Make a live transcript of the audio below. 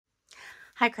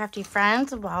Hi crafty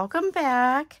friends, welcome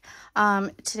back.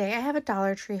 Today I have a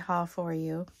Dollar Tree haul for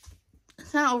you.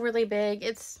 It's not overly big.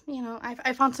 It's,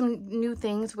 I found some new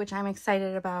things which I'm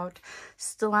excited about.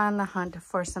 Still on the hunt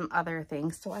for some other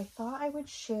things. So I thought I would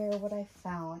share what I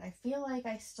found. I feel like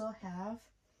I still have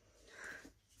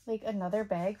like another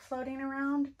bag floating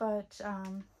around, but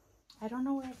I don't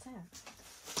know where it's at.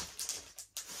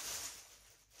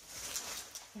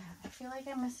 Yeah, I feel like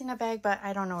I'm missing a bag, but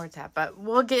I don't know where it's at. But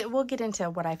we'll get into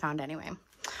what I found anyway.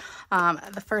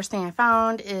 The first thing I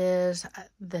found is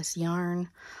this yarn.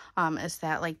 It's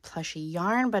that like plushy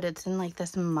yarn, but it's in like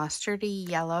this mustardy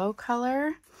yellow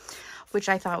color, which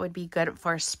I thought would be good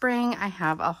for spring. I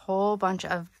have a whole bunch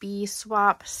of bee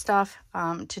swap stuff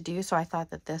to do, so I thought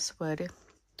that this would,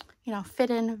 fit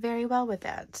in very well with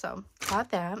that. So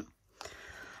got that.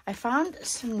 I found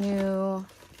some new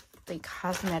like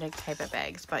cosmetic type of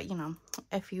bags, but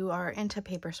if you are into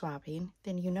paper swapping,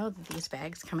 then you know that these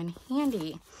bags come in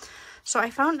handy. So I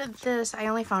found this. I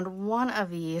only found one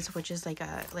of these, which is like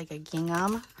a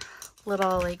gingham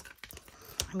little, I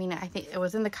think it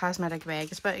was in the cosmetic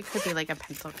bags, but it could be like a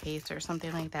pencil case or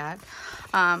something like that.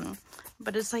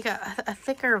 But it's like a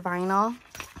thicker vinyl.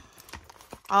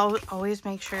 Always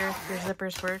make sure your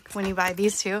zippers work when you buy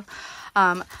these too.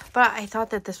 But I thought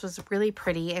that this was really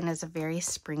pretty and is a very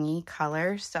springy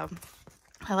color, so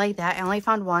I like that. I only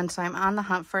found one, so I'm on the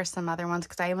hunt for some other ones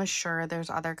because I am sure there's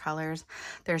other colors.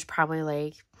 There's probably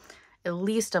like at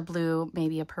least a blue,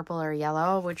 maybe a purple or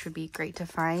yellow, which would be great to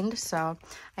find. So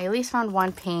I at least found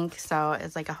one pink, so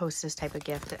it's like a hostess type of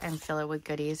gift and fill it with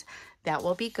goodies. That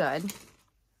will be good.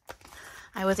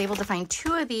 I was able to find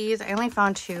two of these. I only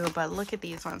found two, but look at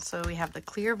these ones. So we have the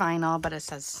clear vinyl, but it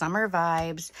says summer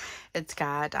vibes. It's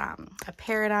got a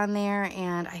parrot on there,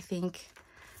 and I think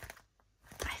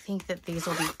that these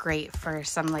will be great for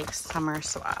some like summer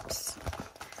swaps.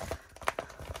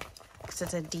 Because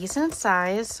it's a decent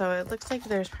size, so it looks like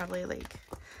there's probably like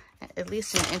at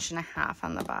least 1.5 inches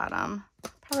on the bottom.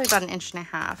 Probably about 1.5 inches.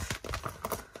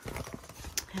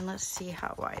 And let's see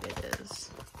how wide it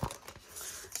is.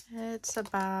 It's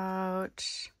about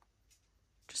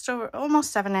just over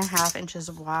almost 7.5 inches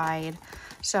wide.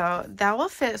 So that will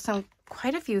fit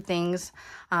quite a few things.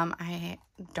 I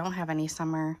don't have any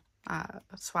summer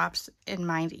swaps in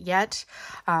mind yet,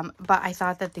 but I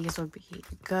thought that these would be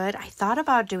good. I thought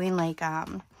about doing like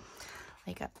a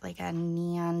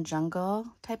neon jungle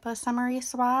type of summery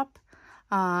swap,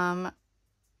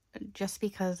 just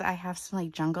because I have some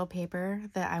like jungle paper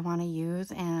that I want to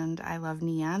use and I love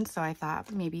neon, so I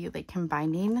thought maybe like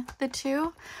combining the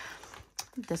two,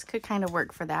 this could kind of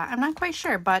work for that. I'm not quite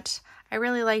sure, but I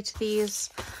really liked these,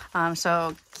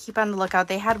 so keep on the lookout.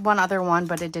 They had one other one,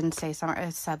 but it didn't say summer.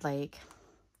 It said like,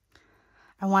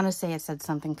 I want to say it said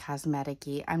something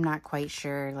cosmetic-y. I'm not quite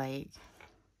sure. It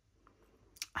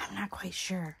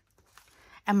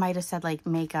might have said like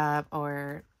makeup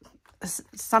or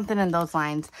something in those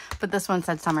lines, but this one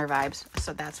said summer vibes,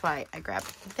 so that's why I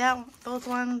grabbed those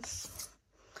ones.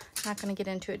 Not going to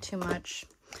get into it too much.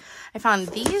 I found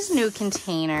these new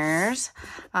containers.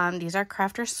 These are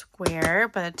Crafter Square,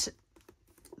 but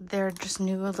they're just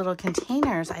new little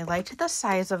containers. I liked the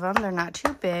size of them. They're not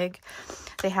too big.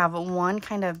 They have one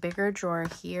kind of bigger drawer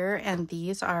here, and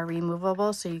these are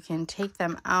removable, so you can take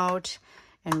them out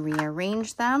and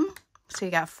rearrange them. So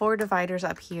you got 4 dividers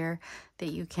up here that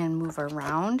you can move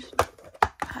around.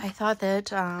 I thought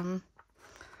that, I'm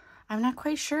not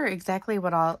quite sure exactly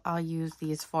what I'll use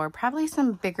these for. Probably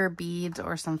some bigger beads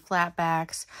or some flat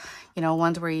backs,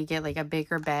 ones where you get like a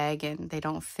bigger bag and they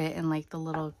don't fit in like the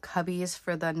little cubbies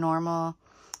for the normal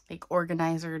like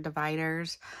organizer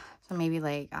dividers. So maybe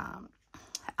like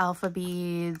alpha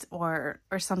beads or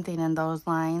something in those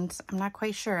lines. I'm not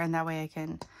quite sure, and that way I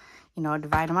can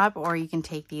divide them up, or you can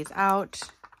take these out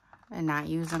and not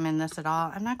use them in this at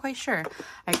all. I'm not quite sure.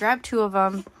 I grabbed 2 of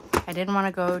them. I didn't want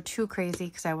to go too crazy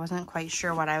because I wasn't quite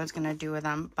sure what I was going to do with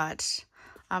them, but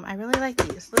I really like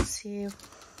these. Let's see.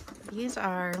 These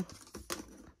are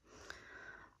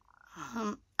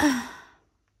about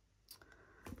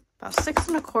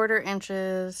 6¼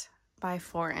 inches by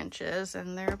 4 inches,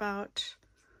 and they're about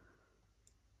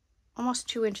almost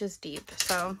 2 inches deep,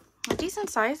 so a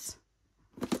decent size.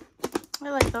 I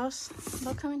like those.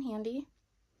 They'll come in handy.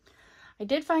 I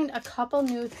did find a couple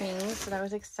new things that I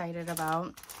was excited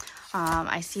about.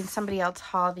 I seen somebody else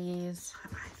haul these.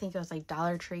 I think it was like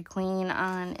Dollar Tree Queen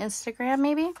on Instagram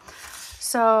maybe.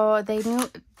 So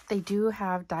they do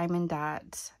have diamond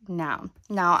dots now.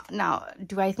 Now,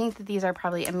 do I think that these are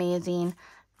probably amazing?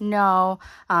 No.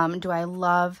 Do I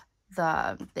love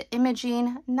the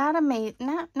imaging? Not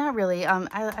really.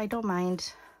 I don't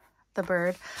mind the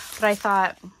bird. But I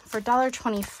thought for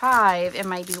 $1.25, it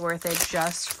might be worth it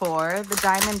just for the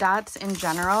diamond dots in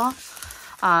general.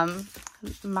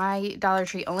 My Dollar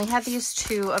Tree only had these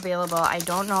 2 available. I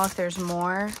don't know if there's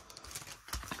more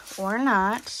or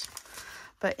not.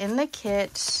 But in the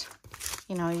kit,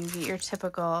 you know, you get your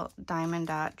typical diamond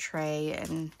dot tray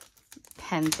and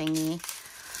pen thingy.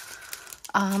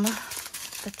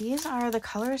 But these are the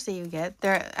colors that you get.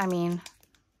 I mean,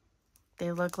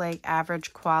 they look like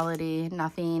average quality,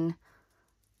 nothing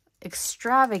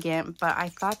extravagant, but I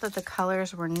thought that the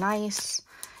colors were nice.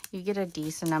 You get a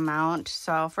decent amount.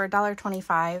 So for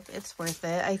 $1.25, it's worth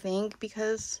it, I think,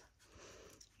 because,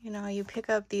 you know, you pick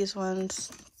up these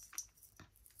ones.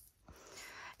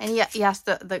 And yeah, yes,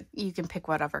 you can pick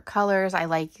whatever colors. I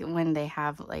like when they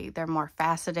have, like, they're more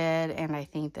faceted, and I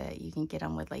think that you can get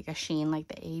them with, like, a sheen, like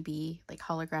the AB, like,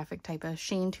 holographic type of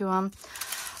sheen to them.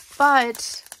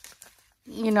 But,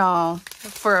 you know,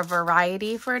 for a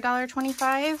variety for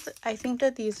 $1.25, I think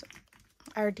that these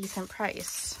are a decent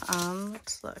price.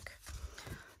 Let's look.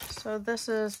 So this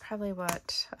is probably,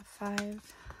 what, a 5?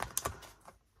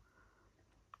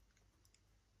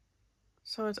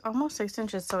 So it's almost 6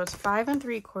 inches. So it's 5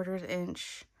 3/4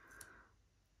 inch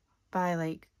by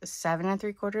like 7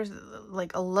 3/4,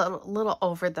 like a little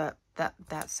over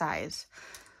that size.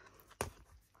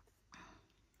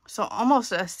 So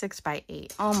almost a 6 by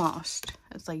 8, almost.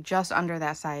 It's like just under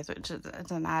that size, which is,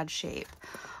 it's an odd shape.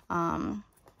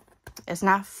 It's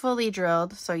not fully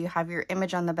drilled, so you have your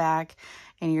image on the back,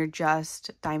 and you're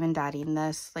just diamond dotting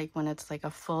this. Like when it's like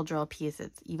a full drill piece,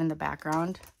 it's even the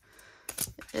background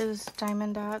is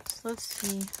diamond dots. Let's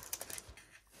see.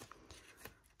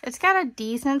 It's got a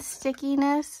decent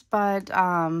stickiness, but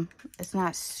it's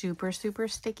not super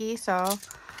sticky. So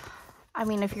I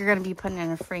mean, if you're going to be putting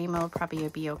in a frame, it would probably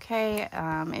be okay.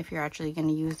 If you're actually going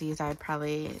to use these, I'd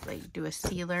probably like do a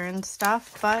sealer and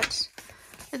stuff, but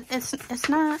it's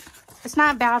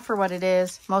not bad for what it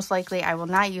is. Most likely I will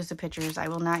not use the pictures. I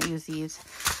will not use these.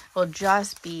 It will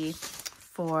just be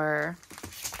for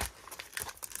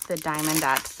the diamond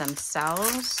dots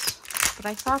themselves, but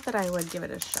I thought that I would give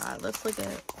it a shot. Let's look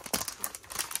at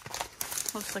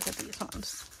these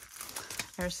ones.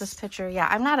 There's this picture. Yeah,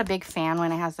 I'm not a big fan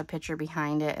when it has the picture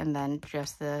behind it and then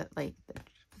just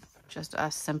just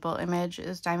a simple image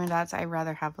is diamond dots. I'd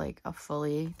rather have like a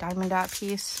fully diamond dot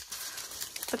piece,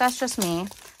 but that's just me.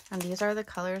 And these are the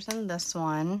colors in this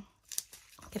one.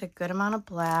 Get a good amount of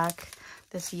black.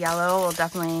 This yellow will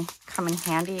definitely come in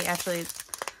handy. Actually,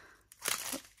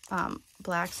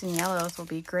 blacks and yellows will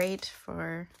be great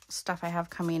for stuff I have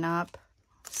coming up.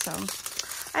 So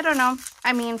I don't know.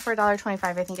 I mean, for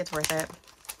 $1.25, I think it's worth it.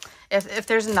 If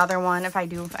there's another one, if I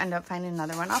do end up finding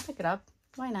another one, I'll pick it up.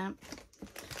 Why not?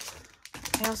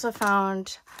 I also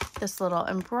found this little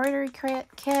embroidery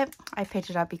kit. I picked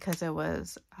it up because it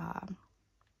was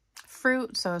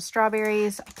fruit, so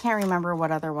strawberries. I can't remember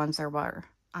what other ones there were.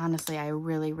 Honestly, I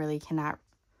really cannot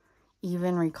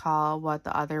even recall what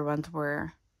the other ones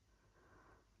were.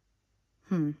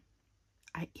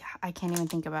 I can't even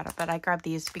think about it, but I grabbed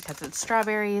these because it's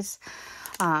strawberries.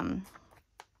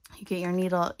 You get your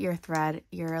needle, your thread,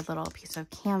 your little piece of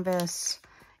canvas,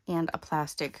 and a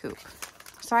plastic hoop.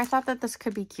 So I thought that this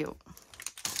could be cute.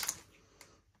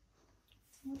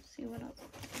 Let's see what else.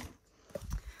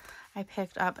 I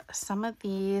picked up some of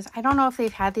these. I don't know if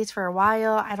they've had these for a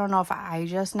while. I don't know if I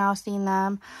just now seen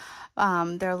them.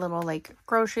 They're a little like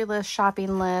grocery list,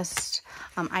 shopping list.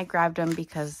 I grabbed them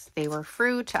because they were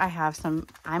fruit.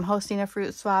 I'm hosting a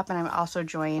fruit swap, and I'm also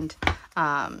joined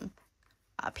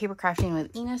Paper Crafting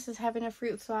with Enos is having a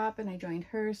fruit swap, and I joined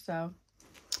her, so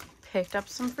picked up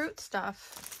some fruit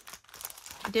stuff.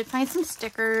 I did find some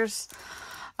stickers.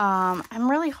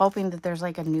 I'm really hoping that there's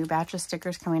like a new batch of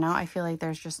stickers coming out. I feel like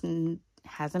there's just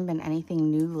hasn't been anything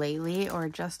new lately, or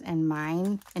just in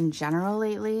mine in general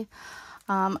lately.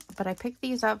 But I picked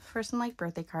these up for some like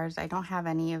birthday cards. I don't have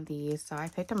any of these, so I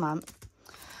picked them up.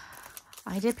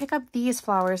 I did pick up these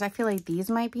flowers. I feel like these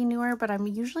might be newer, but I'm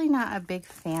usually not a big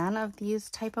fan of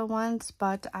these type of ones,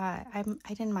 but I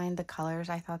didn't mind the colors.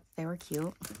 I thought they were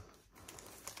cute.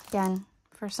 Again,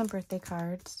 for some birthday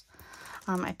cards.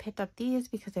 I picked up these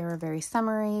because they were very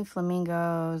summery.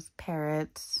 Flamingos,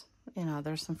 parrots, you know,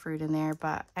 there's some fruit in there,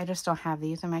 but I just don't have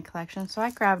these in my collection, so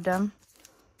I grabbed them.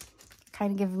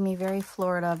 Kind of giving me very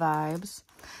Florida vibes.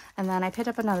 And then I picked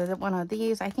up another one of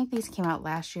these. I think these came out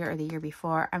last year or the year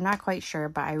before. I'm not quite sure,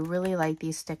 but I really like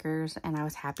these stickers, and I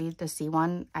was happy to see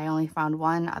one. I only found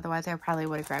one. Otherwise, I probably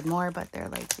would have grabbed more, but they're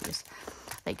like these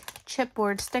like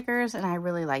chipboard stickers, and I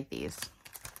really like these.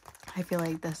 I feel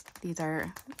like these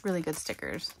are really good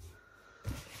stickers.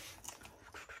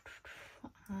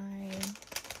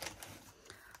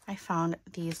 I found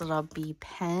these little bee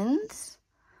pens.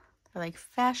 They're like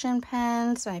fashion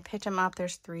pens. I picked them up.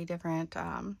 There's 3 different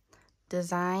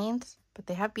designs, but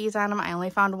they have bees on them. I only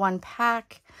found 1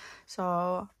 pack,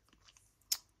 so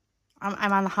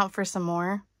I'm on the hunt for some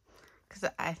more because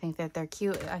I think that they're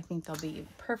cute. I think they'll be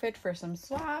perfect for some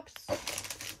swaps.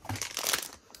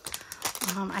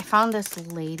 I found this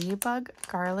ladybug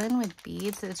garland with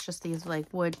beads. It's just these like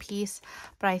wood piece,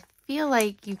 but I feel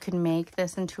like you can make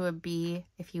this into a bee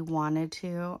if you wanted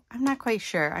to. I'm not quite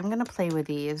sure. I'm gonna play with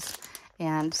these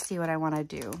and see what I want to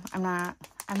do. I'm not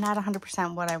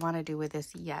 100% what I want to do with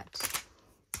this yet.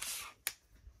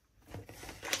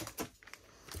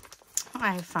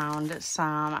 I found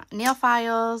some nail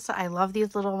files. I love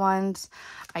these little ones.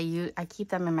 I keep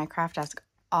them in my craft desk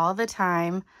all the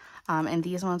time. And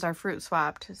these ones are fruit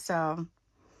swapped. So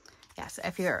yes,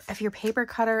 if your paper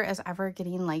cutter is ever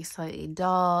getting like slightly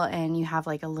dull and you have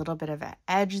like a little bit of an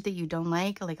edge that you don't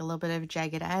like a little bit of a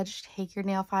jagged edge, take your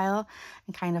nail file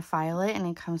and kind of file it and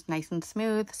it comes nice and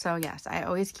smooth. So yes, I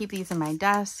always keep these in my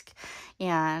desk,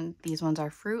 and these ones are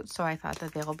fruit, so I thought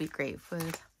that they'll be great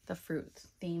with the fruit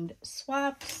themed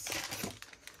swaps.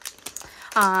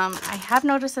 I have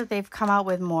noticed that they've come out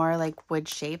with more like wood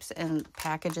shapes and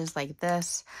packages like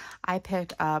this. I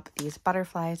picked up these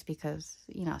butterflies because,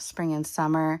 you know, spring and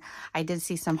summer. I did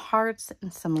see some hearts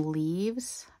and some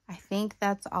leaves. I think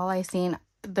that's all I seen.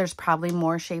 There's probably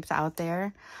more shapes out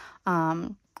there.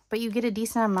 But you get a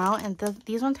decent amount, and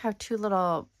these ones have 2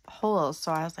 little holes.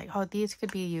 So I was like, oh, these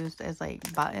could be used as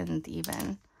like buttons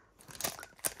even.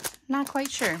 Not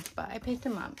quite sure, but I picked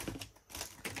them up.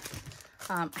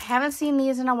 I haven't seen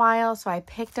these in a while, so I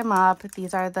picked them up.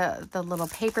 These are the little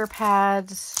paper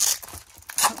pads.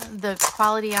 The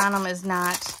quality on them is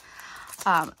not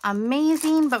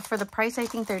amazing, but for the price, I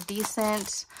think they're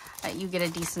decent. You get a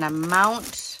decent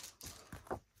amount.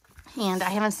 And I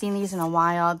haven't seen these in a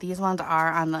while. These ones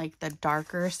are on like the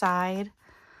darker side,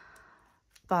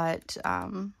 but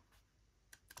I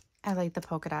like the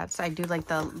polka dots. I do like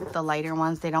the lighter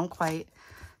ones. They don't quite.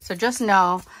 So just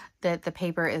know that the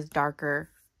paper is darker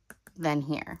than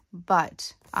here,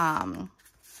 but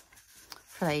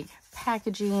for like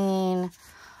packaging,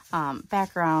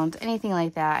 backgrounds, anything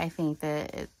like that, I think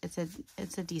that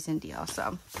it's a decent deal.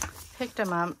 So picked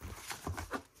them up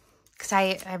because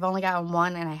I've only gotten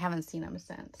 1 and I haven't seen them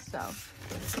since. So,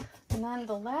 and then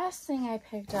the last thing I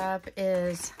picked up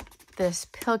is this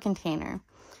pill container.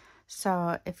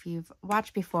 So if you've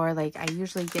watched before, like I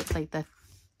usually get like the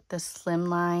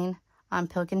slimline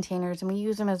pill containers, and we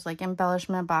use them as like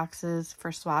embellishment boxes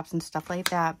for swaps and stuff like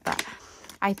that, but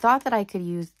I thought that I could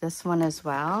use this one as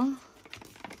well,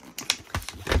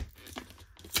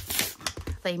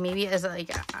 like maybe as like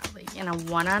in a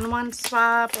one-on-one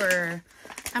swap, or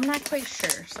I'm not quite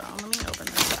sure. So let me open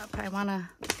this up. I want to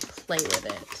play with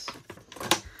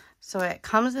it. So it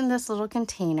comes in this little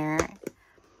container.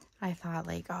 I thought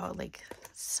like, oh, like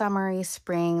summery,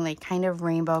 spring, like kind of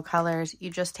rainbow colors. You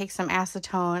just take some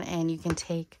acetone and you can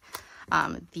take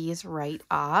these right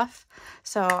off.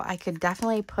 So I could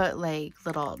definitely put like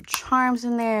little charms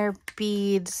in there,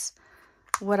 beads,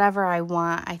 whatever I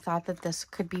want. I thought that this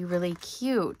could be really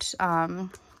cute.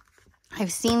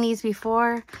 I've seen these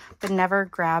before, but never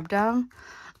grabbed them.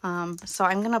 So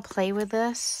I'm going to play with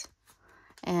this,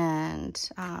 and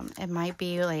it might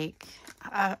be like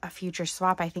a future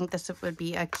swap. I think this would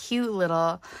be a cute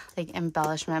little like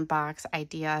embellishment box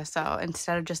idea. So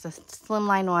instead of just a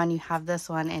slimline one, you have this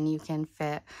one, and you can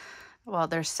fit, well,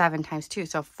 there's 7 times 2,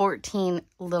 so 14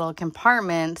 little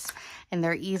compartments, and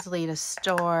they're easily to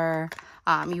store.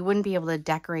 You wouldn't be able to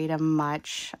decorate them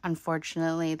much,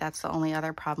 unfortunately. That's the only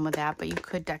other problem with that, but you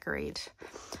could decorate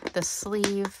the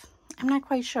sleeve. I'm not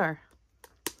quite sure.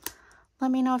 Let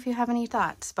me know if you have any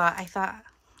thoughts, but I thought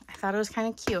it was kind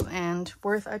of cute and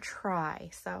worth a try.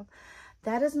 So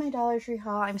that is my Dollar Tree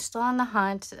haul. I'm still on the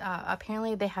hunt.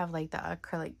 Apparently they have like the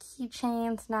acrylic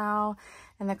keychains now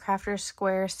in the Crafter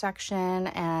Square section,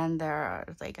 and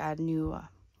there's like a new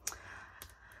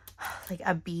like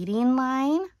a beading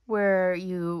line where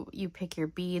you pick your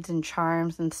beads and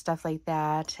charms and stuff like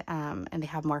that, and they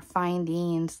have more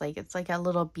findings. Like it's like a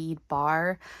little bead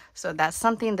bar, so that's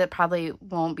something that probably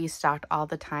won't be stocked all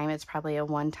the time. It's probably a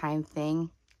one-time thing,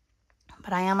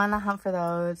 but I am on the hunt for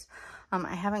those.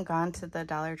 I haven't gone to the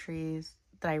Dollar Trees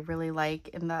that I really like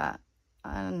in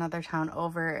another town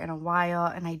over in a while,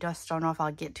 and I just don't know if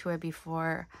I'll get to it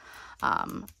before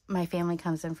my family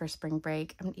comes in for spring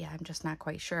break. I'm just not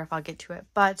quite sure if I'll get to it,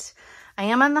 but I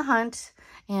am on the hunt,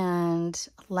 and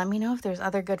let me know if there's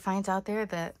other good finds out there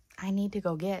that I need to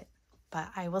go get. But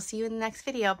I will see you in the next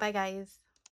video. Bye, guys.